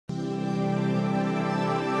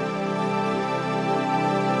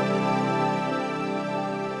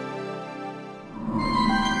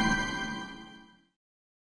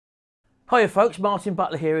Hiya folks, Martin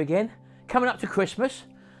Butler here again. Coming up to Christmas,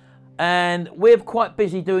 and we're quite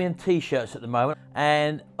busy doing t-shirts at the moment,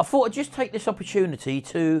 and I thought I'd just take this opportunity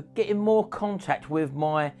to get in more contact with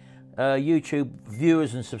my YouTube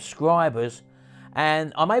viewers and subscribers,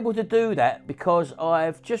 and I'm able to do that because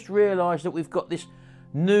I've just realised that we've got this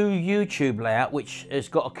new YouTube layout which has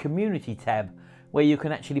got a community tab where you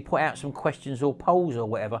can actually put out some questions or polls or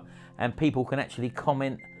whatever, and people can actually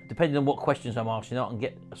comment. Depending on what questions I'm asking, I can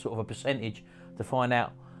get a sort of a percentage to find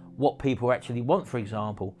out what people actually want, for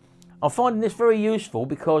example. I'm finding this very useful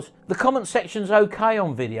because the comment section's okay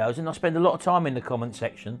on videos, and I spend a lot of time in the comment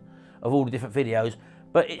section of all the different videos,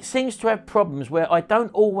 but it seems to have problems where I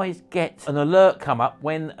don't always get an alert come up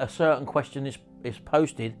when a certain question is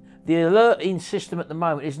posted. The alerting system at the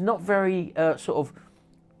moment is not very sort of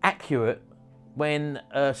accurate when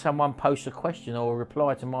someone posts a question or a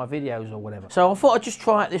reply to my videos or whatever. So I thought I'd just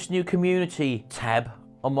try out this new community tab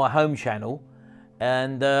on my home channel,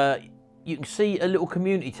 and you can see a little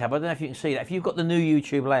community tab. I don't know if you can see that. If you've got the new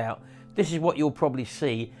YouTube layout, this is what you'll probably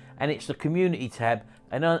see, and it's the community tab,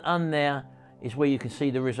 and on there is where you can see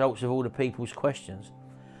the results of all the people's questions.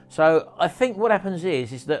 So I think what happens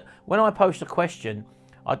is that when I post a question,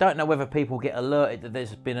 I don't know whether people get alerted that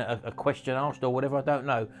there's been a question asked or whatever. I don't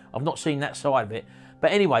know. I've not seen that side of it.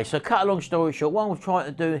 But anyway, so cut a long story short, what I'm trying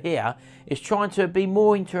to do here is trying to be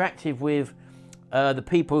more interactive with the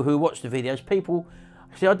people who watch the videos. People,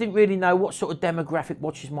 see, I didn't really know what sort of demographic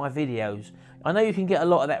watches my videos. I know you can get a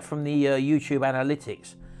lot of that from the YouTube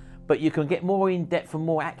analytics, but you can get more in-depth and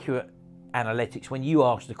more accurate analytics when you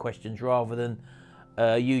ask the questions rather than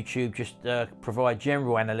YouTube just provide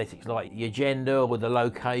general analytics like your gender or the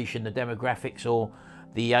location, the demographics, or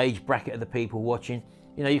the age bracket of the people watching.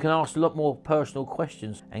 You know, you can ask a lot more personal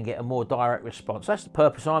questions and get a more direct response. That's the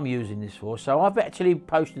purpose I'm using this for. So I've actually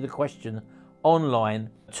posted a question online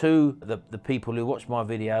to the people who watch my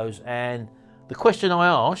videos, and the question I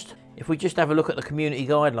asked, if we just have a look at the community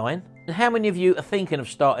guideline, how many of you are thinking of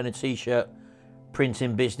starting a t-shirt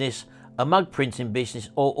printing business, a mug printing business,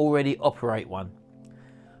 or already operate one?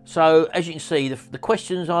 So as you can see, the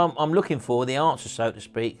questions I'm looking for, the answers so to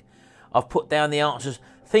speak, I've put down the answers: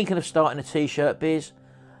 thinking of starting a t-shirt biz,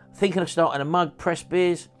 thinking of starting a mug press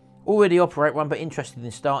biz, already operate one but interested in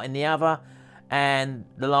starting the other, and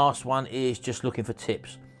the last one is just looking for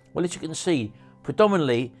tips. Well, as you can see,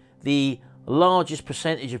 predominantly the largest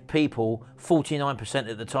percentage of people, 49%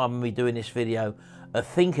 at the time of me doing this video, are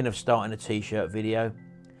thinking of starting a t-shirt video.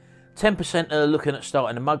 10% are looking at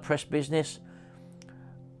starting a mug press business.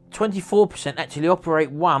 24% actually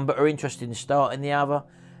operate one but are interested in starting the other,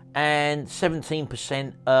 and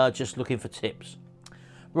 17% are just looking for tips.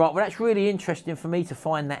 Right, well, that's really interesting for me to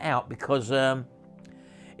find that out because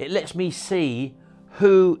it lets me see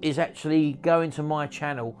who is actually going to my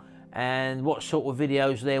channel and what sort of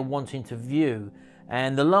videos they're wanting to view.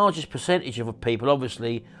 And the largest percentage of people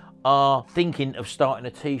obviously are thinking of starting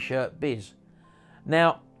a t-shirt biz.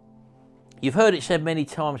 Now, you've heard it said many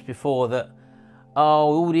times before that, oh,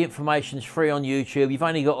 all the information's free on YouTube, you've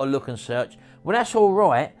only got to look and search. Well, that's all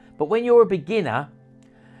right, but when you're a beginner,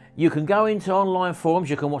 you can go into online forums,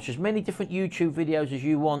 you can watch as many different YouTube videos as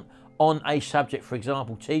you want on a subject, for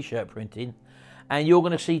example, t-shirt printing, and you're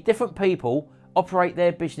going to see different people operate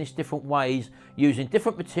their business different ways, using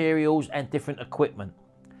different materials and different equipment.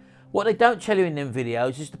 What they don't tell you in them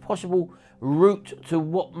videos is the possible route to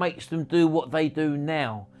what makes them do what they do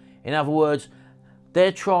now. In other words,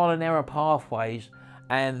 their trial and error pathways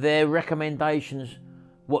and their recommendations,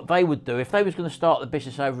 what they would do if they was going to start the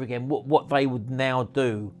business over again, what they would now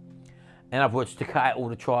do. In other words, to cut out all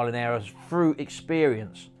the trial and errors through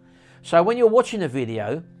experience. So when you're watching a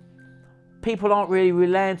video, people aren't really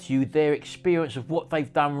relaying to you their experience of what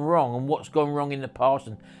they've done wrong and what's gone wrong in the past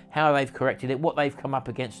and how they've corrected it, what they've come up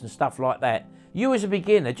against and stuff like that. You as a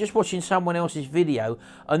beginner, just watching someone else's video,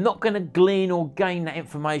 are not going to glean or gain that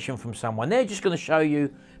information from someone. They're just going to show you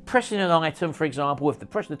pressing an item, for example, with the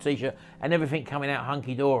press of the t-shirt and everything coming out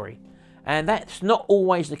hunky-dory. And that's not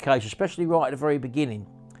always the case, especially right at the very beginning.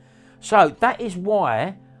 So that is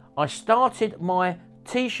why I started my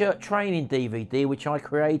t-shirt training DVD, which I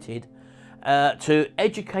created to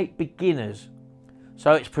educate beginners.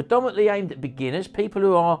 So it's predominantly aimed at beginners, people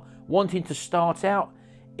who are wanting to start out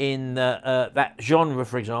in that genre,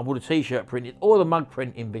 for example, the t-shirt printing or the mug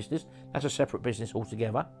printing business. That's a separate business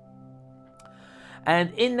altogether.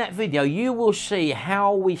 And in that video you will see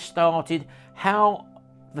how we started, how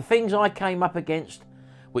the things I came up against,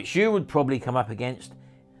 which you would probably come up against,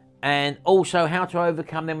 and also how to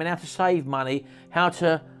overcome them and how to save money, how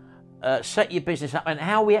to set your business up, and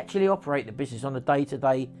how we actually operate the business on a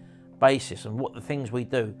day-to-day basis and what the things we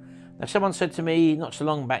do. Now, someone said to me not so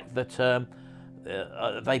long back that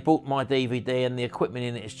they bought my DVD and the equipment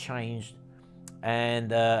in it has changed, and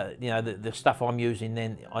you know, the stuff I'm using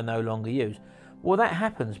then I no longer use. Well, that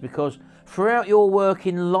happens because throughout your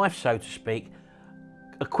working life, so to speak,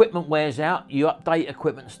 equipment wears out, you update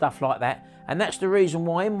equipment and stuff like that, and that's the reason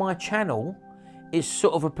why in my channel is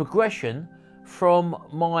sort of a progression from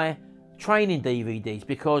my training DVDs,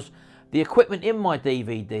 because the equipment in my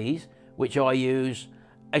DVDs, which I use,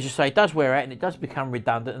 as you say, does wear out and it does become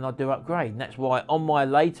redundant, and I do upgrade. And that's why on my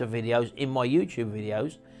later videos, in my YouTube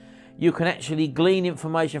videos, you can actually glean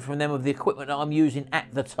information from them of the equipment that I'm using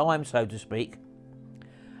at the time, so to speak.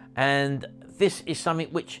 And this is something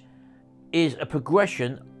which is a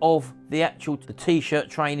progression of the actual t-shirt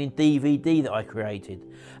training DVD that I created.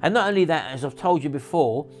 And not only that, as I've told you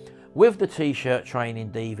before, with the t-shirt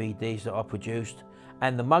training DVDs that I produced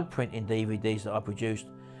and the mug printing DVDs that I produced,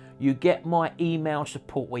 you get my email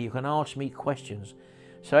support where you can ask me questions.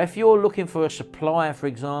 So if you're looking for a supplier, for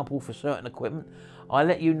example, for certain equipment, I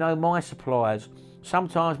let you know my suppliers.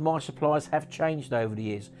 Sometimes my suppliers have changed over the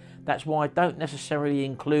years. That's why I don't necessarily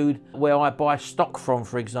include where I buy stock from,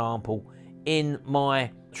 for example, in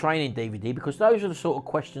my training DVD, because those are the sort of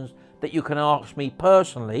questions that you can ask me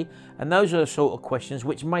personally, and those are the sort of questions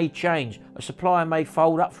which may change. A supplier may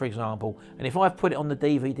fold up, for example, and if I've put it on the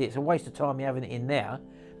DVD, it's a waste of time me having it in there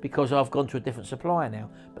because I've gone to a different supplier now.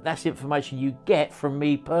 But that's information you get from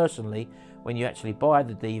me personally when you actually buy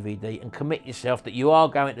the DVD and commit yourself that you are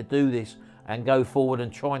going to do this and go forward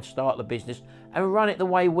and try and start the business and run it the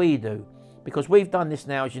way we do. Because we've done this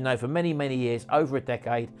now, as you know, for many, many years, over a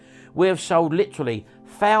decade. We have sold literally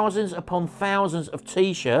thousands upon thousands of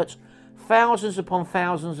t-shirts, thousands upon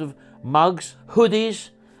thousands of mugs, hoodies,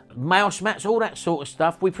 mouse mats, all that sort of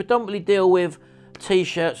stuff. We predominantly deal with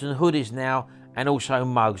t-shirts and hoodies now, and also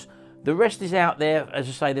mugs. The rest is out there. As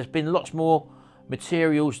I say, there's been lots more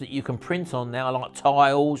materials that you can print on now, like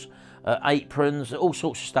tiles, aprons, all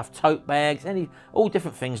sorts of stuff, tote bags, all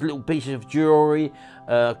different things, little pieces of jewellery,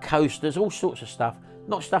 coasters, all sorts of stuff.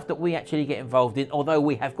 Not stuff that we actually get involved in, although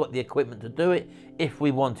we have got the equipment to do it if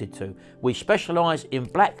we wanted to. We specialise in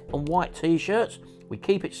black and white t-shirts. We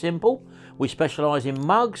keep it simple. We specialise in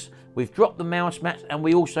mugs. We've dropped the mouse mats, and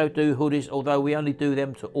we also do hoodies, although we only do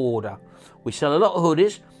them to order. We sell a lot of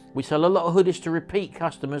hoodies. We sell a lot of hoodies to repeat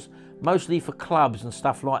customers, mostly for clubs and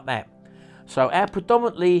stuff like that. So our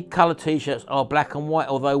predominantly colour t-shirts are black and white,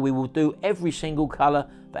 although we will do every single colour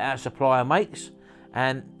that our supplier makes.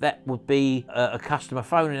 And that would be a customer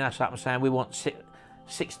phoning us up and saying we want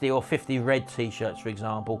 60 or 50 red t-shirts, for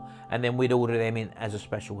example, and then we'd order them in as a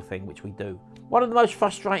special thing, which we do. One of the most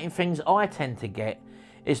frustrating things I tend to get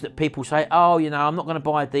is that people say, oh, you know, I'm not going to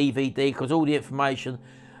buy a DVD because all the information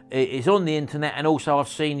is on the internet, and also I've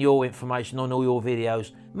seen your information on all your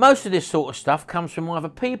videos. Most of this sort of stuff comes from either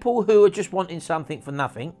people who are just wanting something for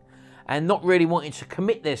nothing and not really wanting to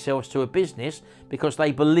commit themselves to a business because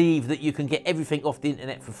they believe that you can get everything off the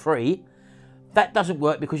internet for free. That doesn't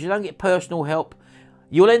work because you don't get personal help.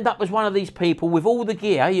 You'll end up as one of these people with all the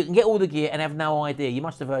gear. You can get all the gear and have no idea. You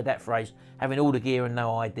must have heard that phrase, having all the gear and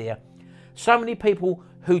no idea. So many people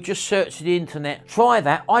who just search the internet try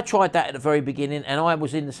that. I tried that at the very beginning, and I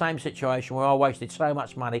was in the same situation where I wasted so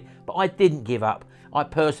much money, but I didn't give up. I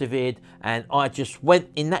persevered, and I just went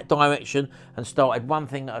in that direction and started one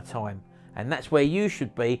thing at a time. And that's where you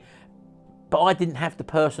should be, but I didn't have the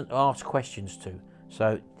person to ask questions to.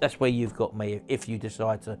 So that's where you've got me if you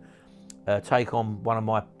decide to take on one of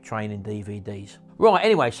my training DVDs. Right,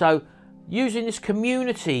 anyway, so using this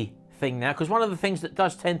community thing now, because one of the things that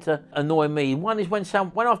does tend to annoy me, one is when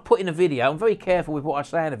I've put in a video, I'm very careful with what I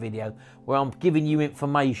say in a video where I'm giving you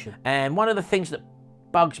information. And one of the things that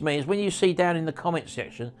bugs me is when you see down in the comment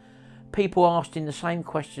section people asking the same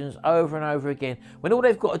questions over and over again, when all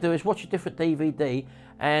they've got to do is watch a different DVD.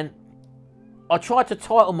 And I try to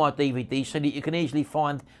title my DVD so that you can easily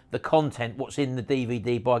find the content, what's in the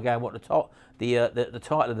DVD, by going what the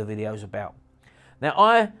title of the video is about. Now,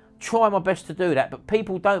 I try my best to do that, but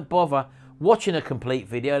people don't bother watching a complete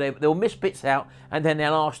video. They'll miss bits out, and then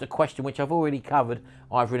they'll ask the question which I've already covered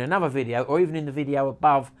either in another video or even in the video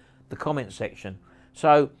above the comment section.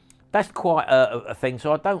 So that's quite a thing.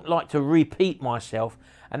 So I don't like to repeat myself,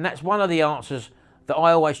 and that's one of the answers that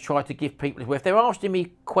I always try to give people. If they're asking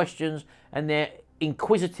me questions and they're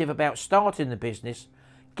inquisitive about starting the business,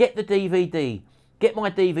 get the DVD, get my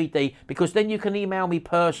DVD, because then you can email me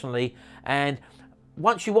personally, and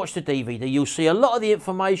once you watch the DVD, you'll see a lot of the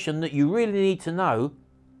information that you really need to know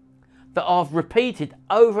that I've repeated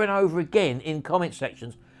over and over again in comment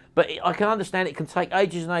sections. But I can understand it can take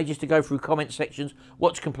ages and ages to go through comment sections,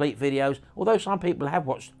 watch complete videos, although some people have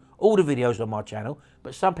watched all the videos on my channel,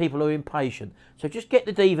 but some people are impatient. So just get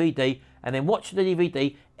the DVD and then watch the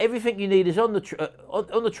DVD. Everything you need is on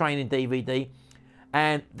the training DVD,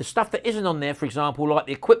 and the stuff that isn't on there, for example, like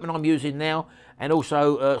the equipment I'm using now, and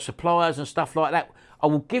also suppliers and stuff like that, I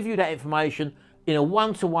will give you that information in a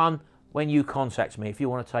one-to-one when you contact me if you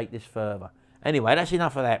want to take this further. Anyway, that's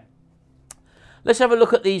enough of that. Let's have a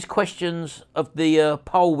look at these questions of the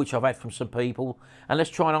poll which I've had from some people, and let's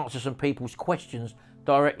try and answer some people's questions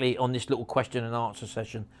directly on this little question and answer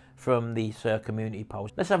session from these community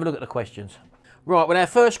polls. Let's have a look at the questions. Right, well, our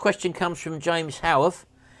first question comes from James Howarth.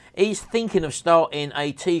 He's thinking of starting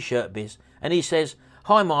a t-shirt biz, and he says,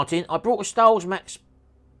 "Hi Martin, I brought a Styles Max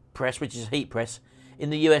press, which is a heat press, in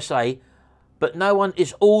the USA, but no one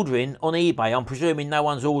is ordering on eBay. I'm presuming no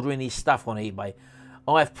one's ordering his stuff on eBay.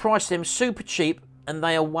 I've priced them super cheap and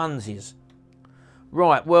they are onesies."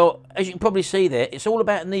 Right, well, as you can probably see there, it's all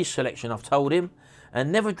about niche selection, I've told him,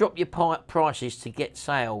 and never drop your prices to get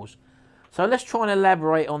sales. So let's try and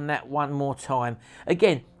elaborate on that one more time.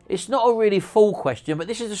 Again, it's not a really full question, but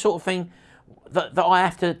this is the sort of thing that I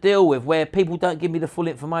have to deal with where people don't give me the full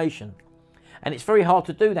information. And it's very hard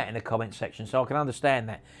to do that in the comment section, so I can understand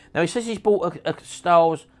that. Now, he says he's bought a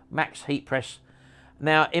Styles Max heat press.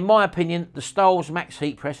 Now, in my opinion, the Styles Max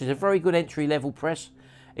heat press is a very good entry-level press.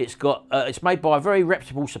 It's made by a very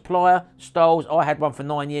reputable supplier, Styles. I had one for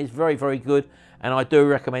 9 years, very, very good, and I do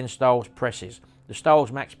recommend Styles presses. The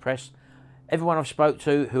Styles Max press, everyone I've spoke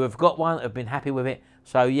to who have got one have been happy with it.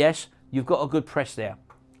 So yes, you've got a good press there.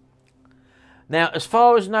 Now, as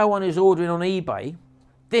far as no one is ordering on eBay,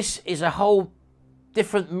 this is a whole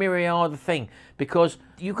different myriad of thing, because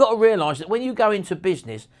you've got to realise that when you go into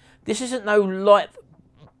business, this isn't no light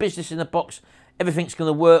business in a box. Everything's going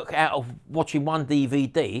to work out of watching one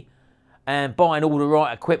DVD and buying all the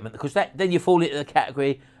right equipment, because then you fall into the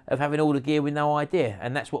category of having all the gear with no idea,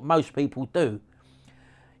 and that's what most people do.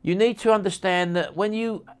 You need to understand that when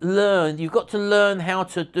you learn, you've got to learn how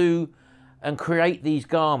to do and create these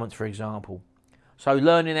garments, for example. So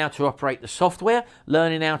learning how to operate the software,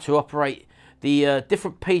 learning how to operate the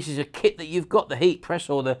different pieces of kit that you've got, the heat press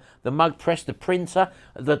or the mug press, the printer,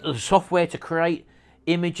 the software to create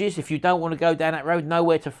images. If you don't want to go down that road, know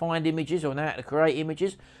where to find images or know how to create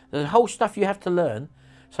images. There's a whole stuff you have to learn.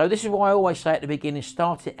 So this is why I always say at the beginning,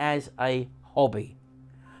 start it as a hobby.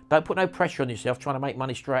 Don't put no pressure on yourself trying to make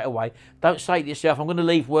money straight away. Don't say to yourself, I'm going to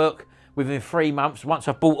leave work within 3 months once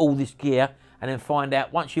I've bought all this gear, and then find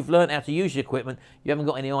out once you've learned how to use the equipment, you haven't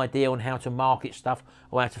got any idea on how to market stuff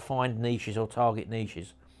or how to find niches or target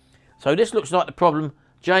niches. So this looks like the problem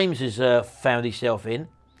James has found himself in.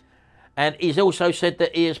 And he's also said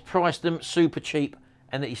that he has priced them super cheap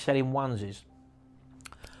and that he's selling onesies.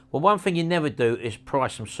 Well, one thing you never do is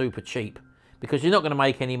price them super cheap, because you're not going to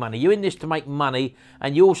make any money. You're in this to make money,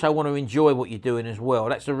 and you also want to enjoy what you're doing as well.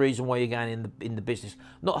 That's the reason why you're going in the business.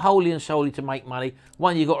 Not wholly and solely to make money.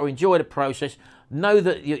 One, you've got to enjoy the process. Know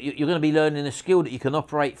that you're going to be learning a skill that you can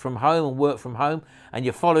operate from home and work from home, and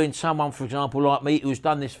you're following someone, for example, like me, who's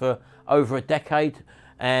done this for over a decade,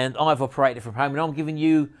 and I've operated from home, and I'm giving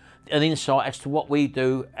you an insight as to what we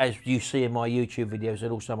do, as you see in my YouTube videos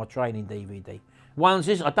and also my training DVD.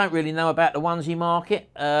 Onesies, I don't really know about the onesie market.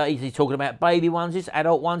 Is he talking about baby onesies,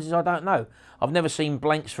 adult onesies? I don't know. I've never seen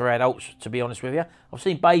blanks for adults, to be honest with you. I've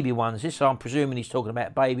seen baby onesies, so I'm presuming he's talking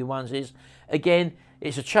about baby onesies. Again,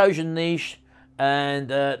 it's a chosen niche, and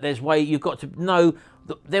you've got to know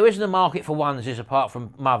that there isn't a market for onesies apart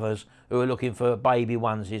from mothers who are looking for baby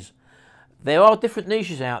onesies. There are different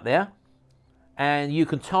niches out there, and you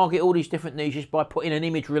can target all these different niches by putting an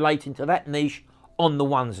image relating to that niche on the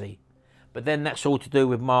onesie. But then that's all to do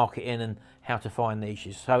with marketing and how to find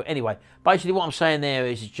niches. So anyway, basically what I'm saying there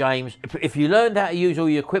is, James, if you learned how to use all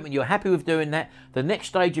your equipment, you're happy with doing that, the next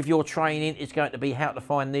stage of your training is going to be how to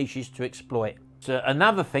find niches to exploit. So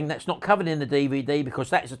another thing that's not covered in the DVD, because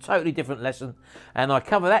that is a totally different lesson, and I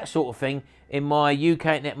cover that sort of thing in my UK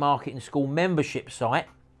Internet Marketing School membership site,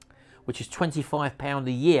 which is £25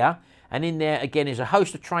 a year, and in there again is a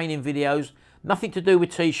host of training videos. Nothing to do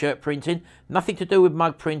with t-shirt printing, nothing to do with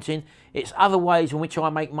mug printing. It's other ways in which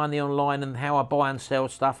I make money online and how I buy and sell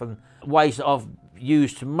stuff, and ways that I've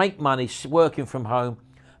used to make money working from home.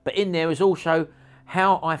 But in there is also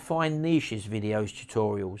how I find niches videos,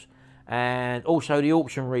 tutorials, and also the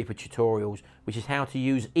auction reaper tutorials, which is how to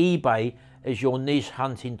use eBay as your niche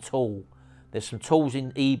hunting tool. There's some tools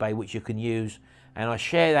in eBay which you can use, and I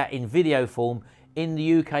share that in video form in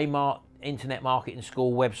the UK Internet Marketing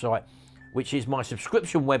School website, which is my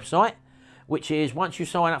subscription website, which is once you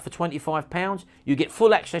sign up for £25, you get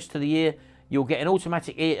full access to the year. You'll get an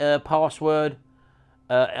automatic password,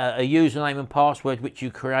 a username and password which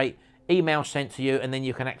you create, email sent to you, and then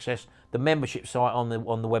you can access the membership site on the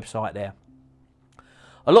website there.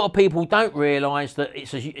 A lot of people don't realise that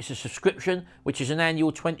it's a subscription, which is an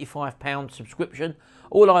annual £25 subscription.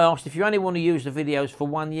 All I asked, if you only want to use the videos for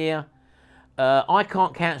 1 year, I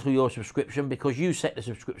can't cancel your subscription because you set the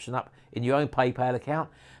subscription up in your own PayPal account.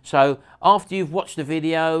 So after you've watched the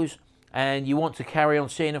videos and you want to carry on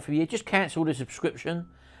seeing them for a year, just cancel the subscription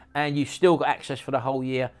and you've still got access for the whole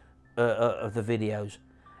year of the videos.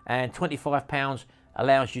 And £25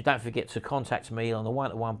 allows you, don't forget, to contact me on a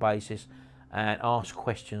one-to-one basis and ask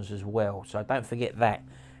questions as well. So don't forget that.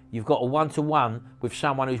 You've got a one-to-one with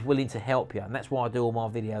someone who's willing to help you, and that's why I do all my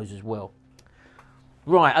videos as well.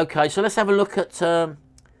 Right, okay, so let's have a look at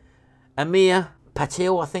Amir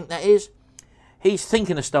Patel, I think that is. He's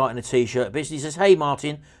thinking of starting a t-shirt business. He says, "Hey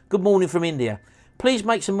Martin, good morning from India. Please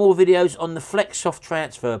make some more videos on the Flex Soft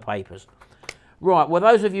transfer papers." Right, well,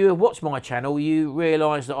 those of you who have watched my channel, you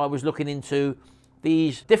realise that I was looking into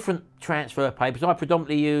these different transfer papers. I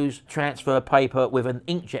predominantly use transfer paper with an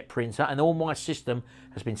inkjet printer, and all my system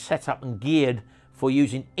has been set up and geared for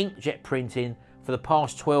using inkjet printing for the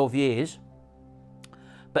past 12 years.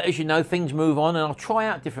 But as you know, things move on, and I'll try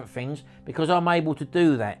out different things because I'm able to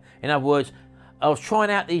do that. In other words, I was trying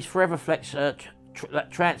out these Forever Flex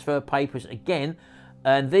transfer papers again,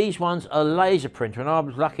 and these ones are laser printer, and I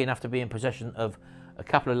was lucky enough to be in possession of a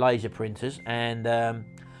couple of laser printers, and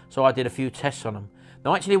so I did a few tests on them.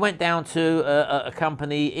 Now I actually went down to a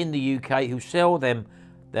company in the UK who sell them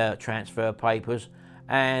their transfer papers,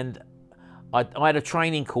 and I had a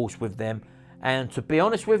training course with them, and to be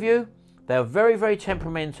honest with you, they're very, very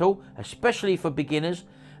temperamental, especially for beginners.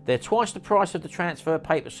 They're twice the price of the transfer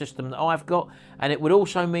paper system that I've got, and it would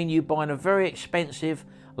also mean you buying a very expensive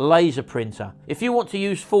laser printer. If you want to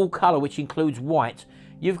use full colour, which includes white,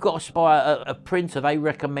 you've got to buy a printer they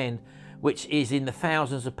recommend, which is in the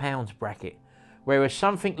thousands of pounds bracket. Whereas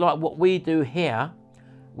something like what we do here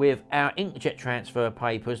with our inkjet transfer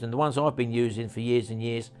papers, and the ones I've been using for years and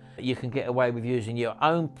years, you can get away with using your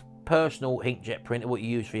own personal inkjet printer, what you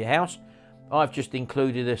use for your house. I've just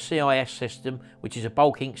included a CIS system, which is a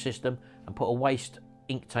bulk ink system, and put a waste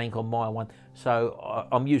ink tank on my one. So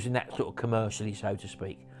I'm using that sort of commercially, so to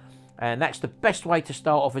speak. And that's the best way to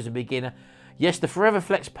start off as a beginner. Yes, the Forever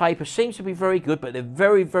Flex paper seems to be very good, but they're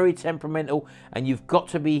very, very temperamental, and you've got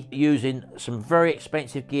to be using some very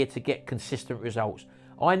expensive gear to get consistent results.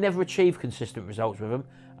 I never achieve consistent results with them,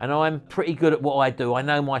 and I'm pretty good at what I do. I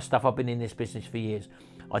know my stuff. I've been in this business for years.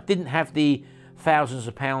 I didn't have the thousands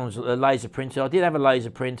of pounds laser printer. I did have a laser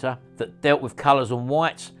printer that dealt with colours and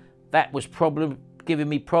whites. That was giving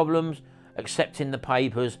me problems accepting the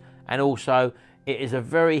papers, and also it is a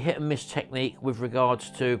very hit and miss technique with regards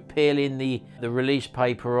to peeling the release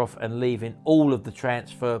paper off and leaving all of the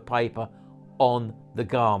transfer paper on the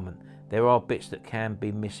garment. There are bits that can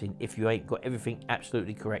be missing if you ain't got everything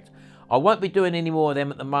absolutely correct. I won't be doing any more of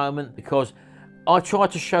them at the moment because I try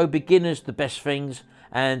to show beginners the best things,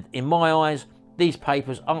 and in my eyes, these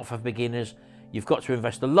papers aren't for beginners. You've got to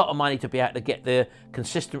invest a lot of money to be able to get the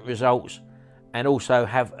consistent results and also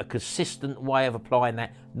have a consistent way of applying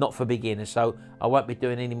that, not for beginners. So I won't be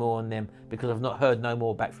doing any more on them because I've not heard no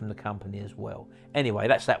more back from the company as well. Anyway,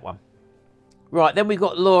 that's that one. Right, then we've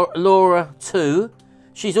got Laura 2.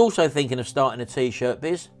 She's also thinking of starting a t-shirt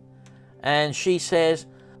biz. And she says,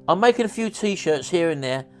 "I'm making a few t-shirts here and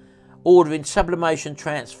there, ordering sublimation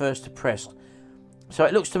transfers to press." So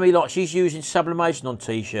it looks to me like she's using sublimation on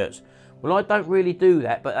t-shirts. Well, I don't really do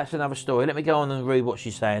that, but that's another story. Let me go on and read what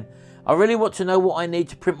she's saying. "I really want to know what I need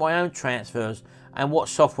to print my own transfers and what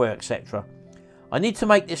software, etc. I need to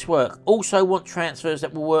make this work. Also want transfers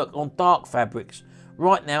that will work on dark fabrics.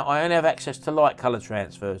 Right now, I only have access to light colour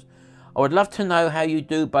transfers. I would love to know how you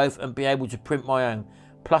do both and be able to print my own,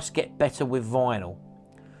 plus get better with vinyl."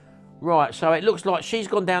 Right, so it looks like she's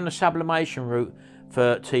gone down the sublimation route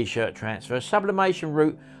for t-shirt transfers. Sublimation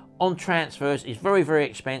route on transfers is very, very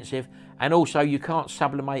expensive, and also you can't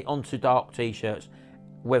sublimate onto dark t-shirts.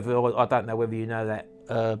 I don't know whether you know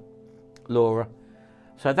that, Laura.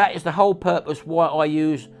 So that is the whole purpose why I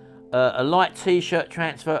use a light t-shirt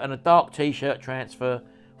transfer and a dark t-shirt transfer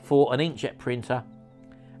for an inkjet printer.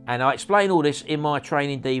 And I explain all this in my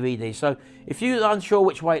training DVD. So if you're unsure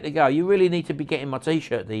which way to go, you really need to be getting my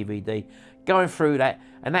t-shirt DVD, going through that,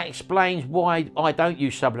 and that explains why I don't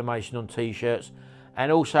use sublimation on t-shirts,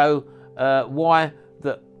 and also why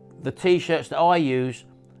the t-shirts that I use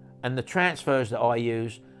and the transfers that I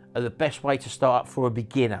use are the best way to start up for a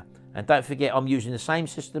beginner. And don't forget, I'm using the same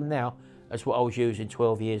system now as what I was using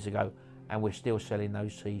 12 years ago, and we're still selling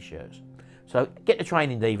those t-shirts. So get the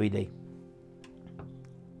training DVD.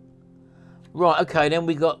 Right, okay, then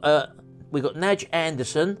we got Nadge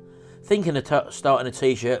Anderson, thinking of starting a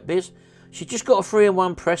t-shirt biz. She just got a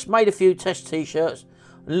 3-in-1 press, made a few test t-shirts,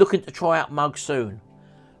 and looking to try out mugs soon.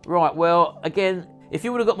 Right, well, again, if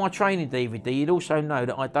you would have got my training DVD, you'd also know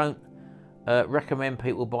that I don't recommend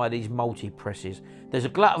people buy these multi-presses. There's a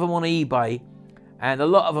glut of them on eBay, and a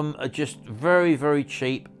lot of them are just very, very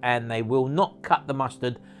cheap, and they will not cut the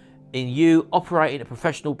mustard in you operating a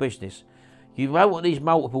professional business. You know what these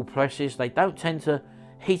multiple presses, they don't tend to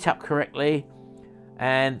heat up correctly,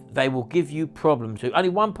 and they will give you problems. Only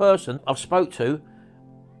one person I've spoke to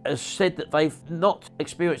has said that they've not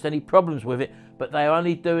experienced any problems with it, but they're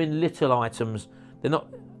only doing little items. They're not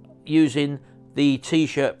using the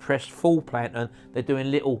t-shirt press full planter, they're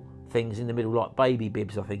doing little things in the middle like baby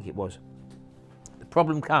bibs, I think it was. The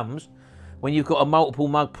problem comes when you've got a multiple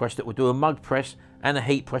mug press that will do a mug press and a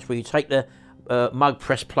heat press, where you take the mug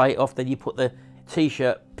press plate off, then you put the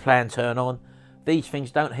t-shirt planter on. These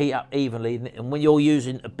things don't heat up evenly, and when you're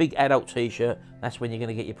using a big adult t-shirt, that's when you're going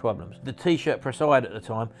to get your problems. The t-shirt press I had at the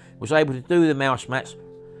time was able to do the mouse mats,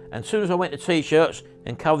 and as soon as I went to t-shirts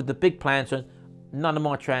and covered the big planter, none of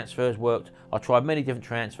my transfers worked. I tried many different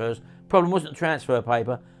transfers. Problem wasn't the transfer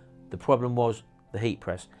paper, the problem was the heat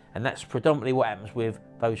press, and that's predominantly what happens with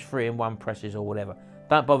those 3-in-1 presses or whatever.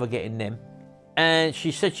 Don't bother getting them. And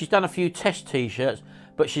she said she's done a few test t-shirts,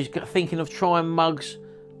 but she's thinking of trying mugs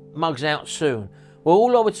out soon. Well,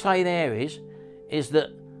 all I would say there is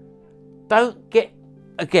that don't get,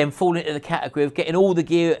 again, fall into the category of getting all the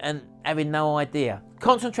gear and having no idea.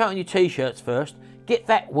 Concentrate on your t-shirts first, get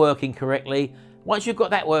that working correctly. Once you've got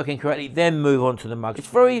that working correctly, then move on to the mugs. It's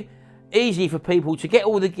very easy for people to get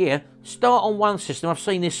all the gear, start on one system. I've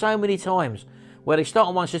seen this so many times, where they start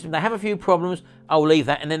on one system, they have a few problems, I'll leave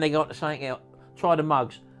that, and then they go on to something else. Try the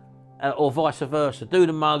mugs, or vice versa. Do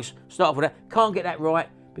the mugs, start off with that. Can't get that right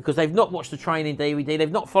because they've not watched the training DVD, they've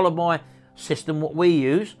not followed my system, what we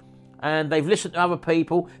use, and they've listened to other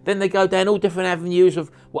people. Then they go down all different avenues of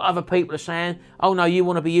what other people are saying. Oh no, you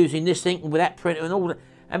want to be using this thing with that printer and all that.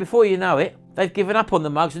 And before you know it, they've given up on the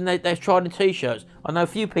mugs and they've tried the t-shirts. I know a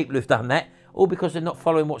few people who've done that, all because they're not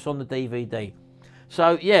following what's on the DVD.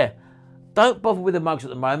 So yeah, don't bother with the mugs at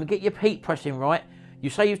the moment. Get your heat pressing right. You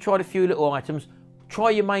say you've tried a few little items. Try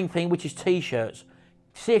your main thing, which is t-shirts.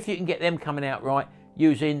 See if you can get them coming out right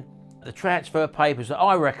using the transfer papers that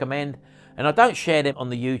I recommend. And I don't share them on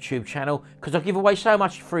the YouTube channel because I give away so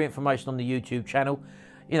much free information on the YouTube channel.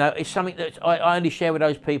 You know, it's something that I only share with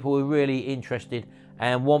those people who are really interested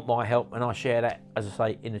and want my help, and I share that, as I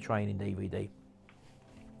say, in the training DVD.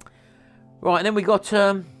 Right, and then we got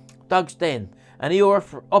Doug's Den, and he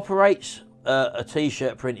operates a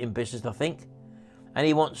t-shirt printing business, I think, and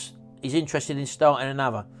he's interested in starting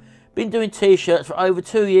another. Been doing t-shirts for over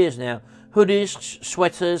 2 years now, hoodies,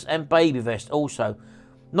 sweaters, and baby vests also.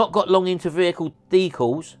 Not got long into vehicle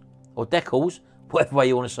decals, or decals, whatever way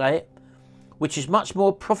you want to say it, which is much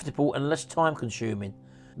more profitable and less time consuming.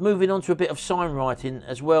 Moving on to a bit of sign writing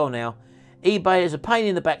as well now. eBay is a pain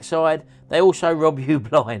in the backside, they also rob you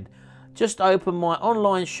blind. Just opened my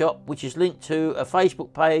online shop, which is linked to a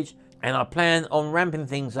Facebook page, and I plan on ramping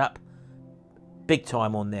things up big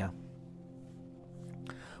time on there.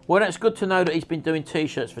 Well, that's good to know that he's been doing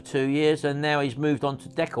t-shirts for 2 years, and now he's moved on to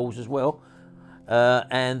decals as well.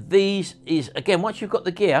 And these is, again, once you've got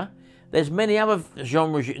the gear, there's many other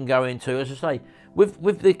genres you can go into. As I say,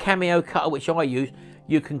 with the Cameo cutter, which I use,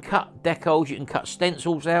 you can cut decals, you can cut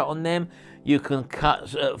stencils out on them, you can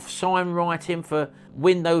cut sign writing for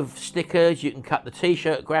window stickers, you can cut the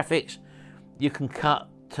t-shirt graphics, you can cut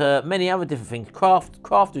many other different things.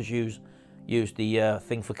 Crafters use the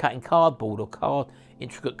thing for cutting cardboard or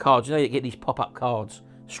intricate cards. You know, you get these pop-up cards.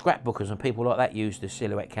 Scrapbookers and people like that use the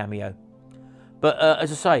Silhouette Cameo. But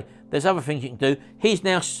as I say, there's other things you can do. He's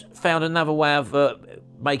now found another way of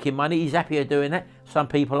making money. He's happier doing that. Some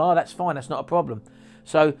people are. That's fine. That's not a problem.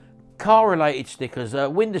 So car-related stickers,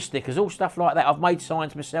 window stickers, all stuff like that. I've made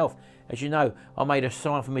signs myself. As you know, I made a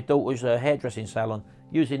sign for my daughter's hairdressing salon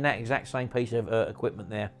using that exact same piece of equipment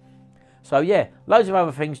there. So yeah, loads of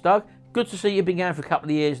other things, Doug. Good to see you've been going for a couple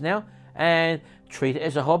of years now, and treat it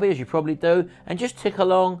as a hobby, as you probably do, and just tick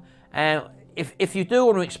along. And if you do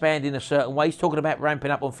want to expand in a certain way, he's talking about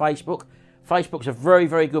ramping up on Facebook. Facebook's a very,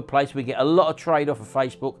 very good place. We get a lot of trade off of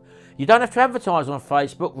Facebook. You don't have to advertise on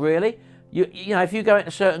Facebook, really. You know, if you go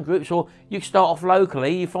into certain groups, or you start off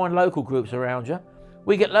locally, you find local groups around you.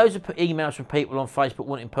 We get loads of emails from people on Facebook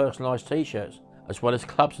wanting personalised t-shirts, as well as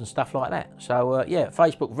clubs and stuff like that. So yeah,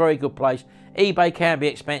 Facebook, very good place. eBay can be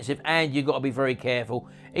expensive, and you've got to be very careful.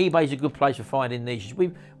 eBay's a good place for finding niches.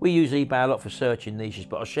 We use eBay a lot for searching niches,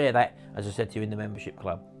 but I'll share that, as I said to you, in the membership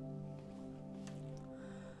club.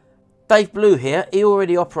 Dave Blue here. He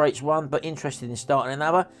already operates one, but interested in starting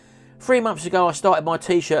another. 3 months ago, I started my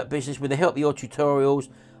t-shirt business with the help of your tutorials.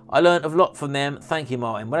 I learned a lot from them. Thank you,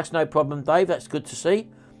 Martin. Well, that's no problem, Dave. That's good to see.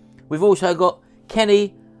 We've also got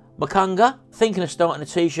Kenny Makunga, thinking of starting a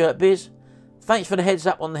t-shirt biz. Thanks for the heads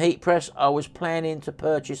up on the heat press. I was planning to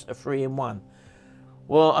purchase a 3-in-1.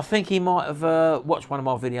 Well, I think he might have watched one of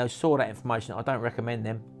my videos, saw that information. I don't recommend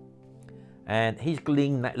them. And he's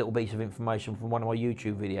gleaned that little piece of information from one of my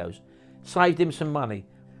YouTube videos. Saved him some money.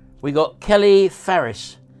 We got Kelly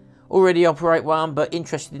Farris. Already operate one, but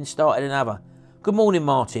interested in starting another. Good morning,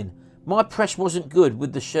 Martin. My press wasn't good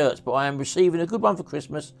with the shirts, but I am receiving a good one for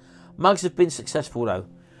Christmas. Mugs have been successful, though.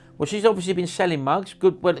 Well, she's obviously been selling mugs.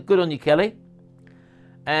 Good, well, good on you, Kelly.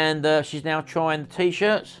 And she's now trying the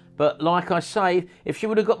t-shirts. But like I say, if she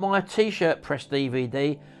would have got my t-shirt press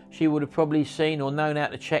DVD, she would have probably seen or known how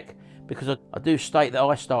to check, because I do state that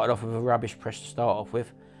I started off with a rubbish press to start off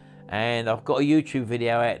with. And I've got a YouTube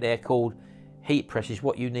video out there called Heat Presses,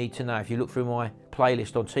 What You Need to Know. If you look through my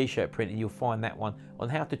playlist on t-shirt printing, you'll find that one on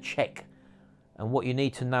how to check and what you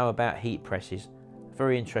need to know about heat presses.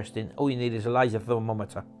 Very interesting. All you need is a laser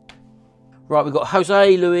thermometer. Right, we've got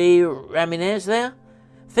Jose Luis Ramirez there.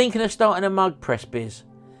 Thinking of starting a mug press biz.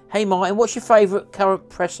 Hey Martin, what's your favourite current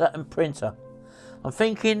presser and printer? I'm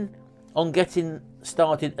thinking on getting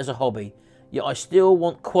started as a hobby, yet I still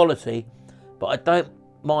want quality, but I don't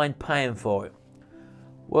mind paying for it.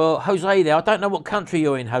 Well, Jose there, I don't know what country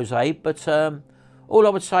you're in, Jose, but all I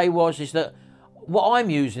would say is that what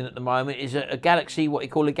I'm using at the moment is a Galaxy, what you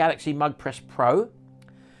call a Galaxy Mug Press Pro.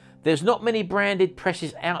 There's not many branded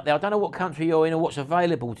presses out there. I don't know what country you're in or what's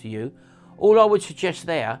available to you. All I would suggest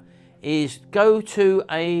there is go to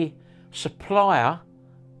a supplier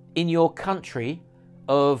in your country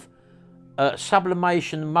of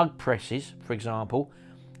sublimation mug presses, for example,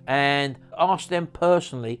 and ask them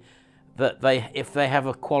personally that if they have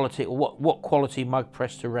a quality, or what quality mug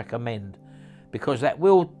press to recommend, because that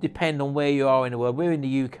will depend on where you are in the world. We're in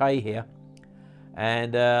the UK here,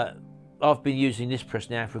 and I've been using this press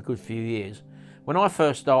now for a good few years. When I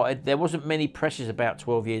first started, there wasn't many presses about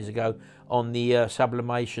 12 years ago on the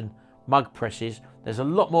sublimation mug presses. There's a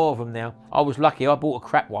lot more of them now. I was lucky. I bought a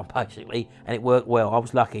crap one basically, and it worked well. I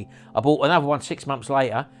was lucky. I bought another one 6 months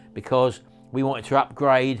later because we wanted to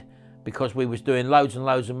upgrade, because we was doing loads and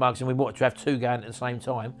loads of mugs and we wanted to have two going at the same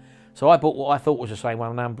time. So I bought what I thought was the same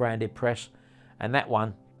one, an unbranded press, and that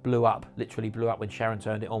one blew up, literally blew up when Sharon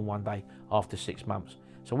turned it on one day after 6 months.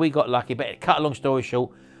 So we got lucky. But cut a long story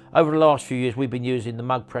short, over the last few years we've been using the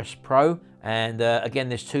Mug Press Pro, and again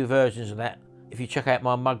there's two versions of that. If you check out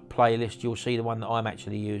my mug playlist, you'll see the one that I'm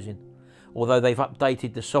actually using. Although they've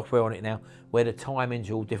updated the software on it now, where the timings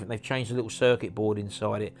are all different. They've changed the little circuit board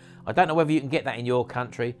inside it. I don't know whether you can get that in your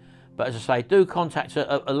country, but as I say, do contact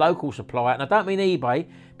a local supplier. And I don't mean eBay,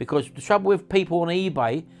 because the trouble with people on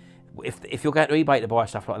eBay, if you're going to eBay to buy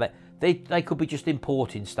stuff like that, they could be just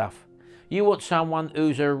importing stuff. You want someone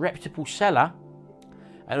who's a reputable seller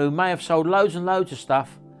and who may have sold loads and loads of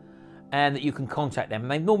stuff, and that you can contact them.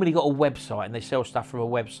 And they've normally got a website, and they sell stuff from a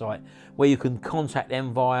website where you can contact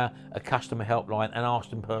them via a customer helpline and ask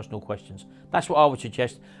them personal questions. That's what I would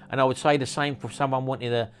suggest, and I would say the same for someone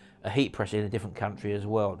wanting a heat press in a different country as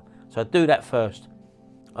well. So do that first.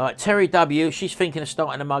 All right, Terry W, she's thinking of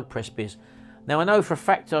starting a mug press biz. Now I know for a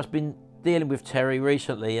fact I've been dealing with Terry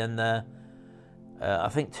recently, and I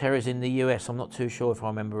think Terry's in the US. I'm not too sure if I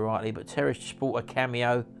remember rightly, but Terry's just bought a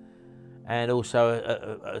Cameo and also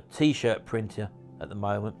a t-shirt printer at the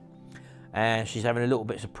moment, and she's having a little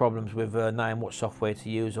bits of problems with knowing what software to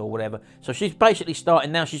use or whatever. So she's basically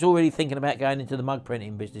starting now. She's already thinking about going into the mug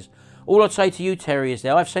printing business. All I'd say to you, Terry, is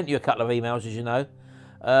that I've sent you a couple of emails, as you know.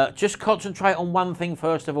 Just concentrate on one thing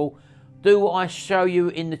first of all. Do what I show you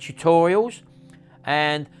in the tutorials,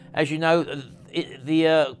 and as you know,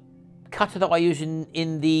 the cutter that I use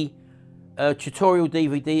in the tutorial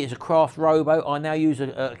DVD is a Craft Robo. I now use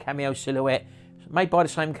a Cameo Silhouette. It's made by the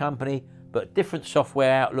same company, but different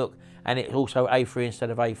software outlook, and it's also A3 instead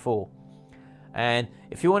of A4. And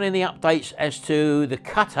if you want any updates as to the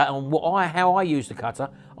cutter and how I use the cutter,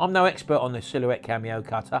 I'm no expert on the Silhouette Cameo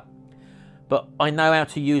cutter, but I know how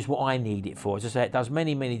to use what I need it for. As I say, it does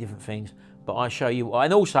many, many different things, but I show you.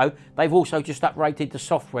 And also, they've also just upgraded the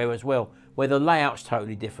software as well, where the layout's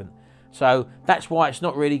totally different. So that's why it's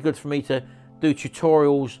not really good for me to do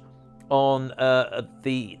tutorials on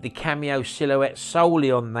the Cameo Silhouette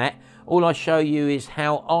solely on that. All I show you is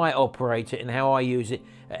how I operate it and how I use it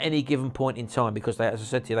at any given point in time, because they, as I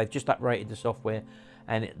said to you, they've just upgraded the software,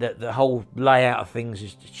 and the whole layout of things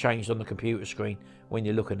is changed on the computer screen when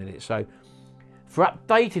you're looking at it. So for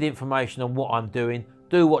updated information on what I'm doing,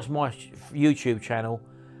 do watch my YouTube channel,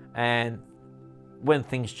 and when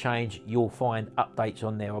things change, you'll find updates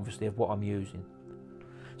on there, obviously, of what I'm using.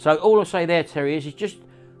 So all I'll say there, Terry, is just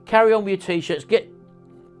carry on with your t-shirts, get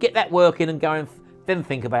that working and going, then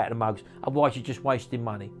think about the mugs. Otherwise, you're just wasting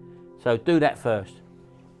money. So do that first.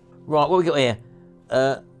 Right, what we got here?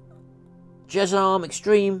 Jazzarm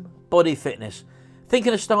Extreme Body Fitness.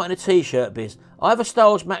 Thinking of starting a t-shirt biz. I have a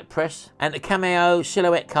Styles Mac press and a Cameo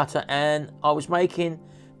silhouette cutter, and I was making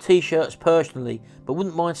t-shirts personally, but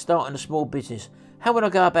wouldn't mind starting a small business. How would I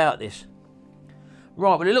go about this?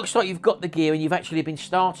 Right, well, it looks like you've got the gear and you've actually been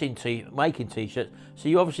starting to making t-shirts, so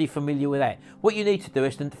you're obviously familiar with that. What you need to do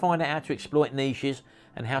is to find out how to exploit niches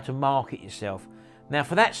and how to market yourself. Now,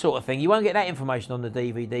 for that sort of thing, you won't get that information on the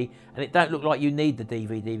DVD, and it don't look like you need the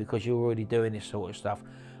DVD because you're already doing this sort of stuff.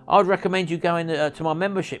 I'd recommend you going to my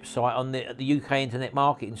membership site on the UK Internet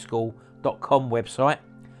Marketing School.com website.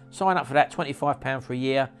 Sign up for that, £25 for a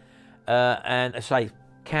year, and I say,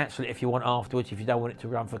 cancel it if you want afterwards, if you don't want it to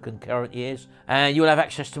run for concurrent years. And you'll have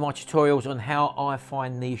access to my tutorials on how I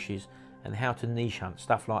find niches and how to niche hunt,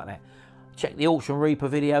 stuff like that. Check the Auction Reaper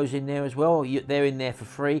videos in there as well. They're in there for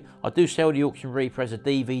free. I do sell the Auction Reaper as a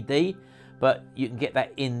DVD, but you can get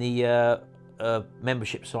that in the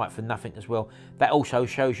membership site for nothing as well. That also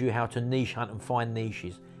shows you how to niche hunt and find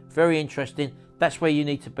niches. Very interesting. That's where you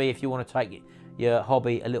need to be if you want to take your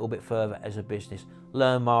hobby a little bit further as a business.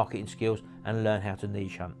 Learn marketing skills and learn how to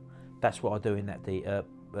niche hunt. That's what I do in that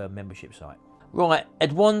membership site. Right,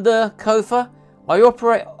 Edwanda Kofa. I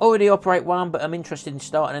already operate one, but I'm interested in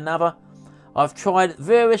starting another. I've tried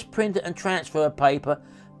various printer and transfer paper,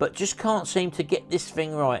 but just can't seem to get this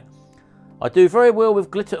thing right. I do very well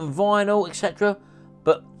with glitter and vinyl, etc.,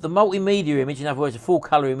 but the multimedia image, in other words, a full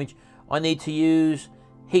colour image, I need to use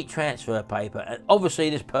heat transfer paper. And obviously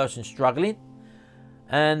this person's struggling.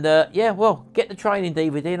 And yeah, well, get the training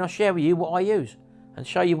DVD and I'll share with you what I use and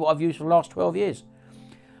show you what I've used for the last 12 years.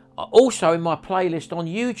 Also, in my playlist on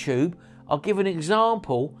YouTube, I'll give an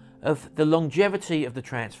example of the longevity of the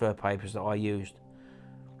transfer papers that I used.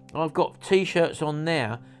 I've got t-shirts on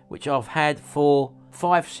now which I've had for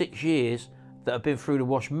 5-6 years that have been through the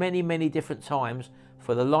wash many different times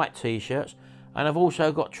for the light t-shirts, and I've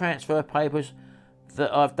also got transfer papers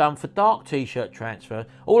that I've done for dark t-shirt transfer.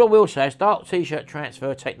 All I will say is dark t-shirt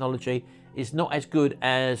transfer technology is not as good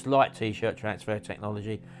as light t-shirt transfer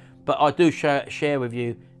technology, but I do share with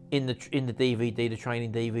you in the DVD, the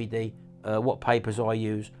training DVD, what papers I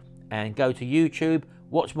use. And go to YouTube,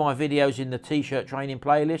 watch my videos in the t-shirt training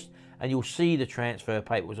playlist, and you'll see the transfer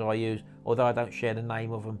papers I use, although I don't share the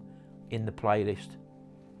name of them in the playlist.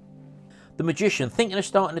 The Magician, thinking of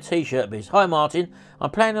starting a t-shirt biz. Hi Martin,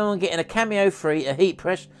 I'm planning on getting a Cameo free, a heat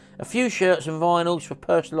press, a few shirts and vinyls for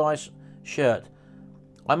personalised shirt.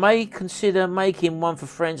 I may consider making one for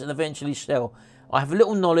friends and eventually sell. I have a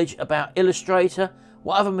little knowledge about Illustrator.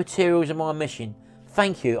 What other materials am I missing?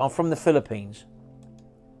 Thank you, I'm from the Philippines.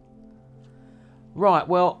 Right,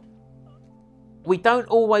 well, we don't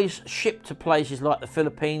always ship to places like the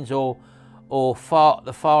Philippines or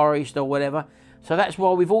the Far East or whatever. So that's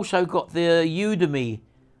why we've also got the Udemy.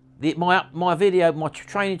 My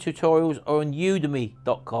training tutorials are on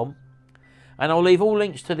udemy.com. And I'll leave all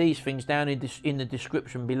links to these things down in the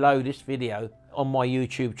description below this video on my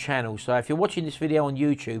YouTube channel. So if you're watching this video on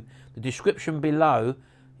YouTube, the description below,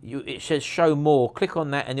 it says show more. Click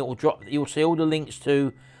on that and it will drop. You'll see all the links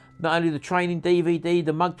to not only the training DVD,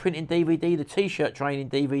 the mug printing DVD, the t-shirt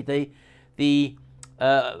training DVD, the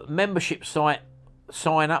membership site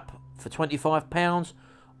sign up for £25,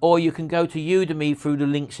 or you can go to Udemy through the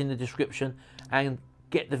links in the description and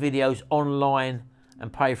get the videos online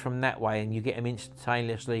and pay from that way, and you get them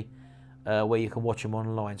instantaneously where you can watch them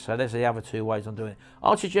online. So there's the other two ways I'm doing it.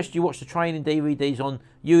 I'd suggest you watch the training DVDs on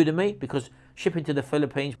Udemy, because shipping to the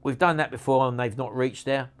Philippines, we've done that before and they've not reached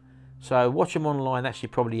there. So watch them online, that's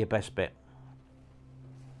probably your best bet.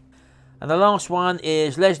 And the last one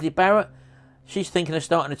is Leslie Barrett. She's thinking of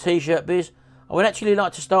starting a t-shirt biz. I would actually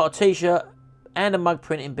like to start a t-shirt and a mug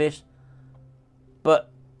printing biz,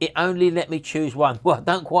 but it only let me choose one. Well, I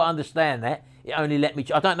don't quite understand that. It only let me,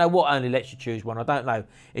 I don't know what only lets you choose one. I don't know.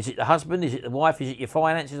 Is it the husband? Is it the wife? Is it your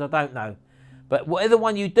finances? I don't know. But whatever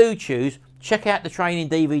one you do choose, check out the training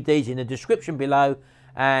DVDs in the description below,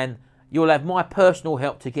 and you'll have my personal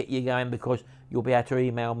help to get you going, because you'll be able to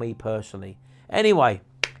email me personally. Anyway,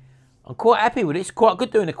 I'm quite happy with it. It's quite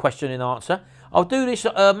good doing a question and answer. I'll do this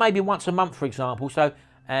maybe once a month, for example. So,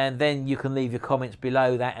 and then you can leave your comments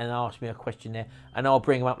below that and ask me a question there, and I'll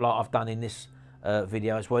bring them up like I've done in this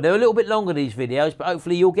video as well. They're a little bit longer, these videos, but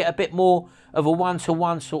hopefully you'll get a bit more of a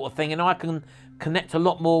one-to-one sort of thing, and I can connect a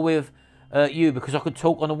lot more with you, because I could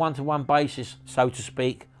talk on a one-to-one basis, so to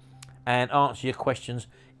speak, and answer your questions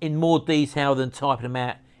in more detail than typing them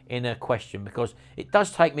out in a question, because it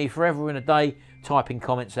does take me forever in a day typing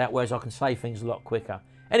comments out, whereas I can say things a lot quicker.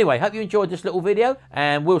 Anyway, hope you enjoyed this little video,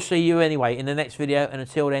 and we'll see you anyway in the next video, and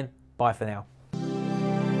until then, bye for now.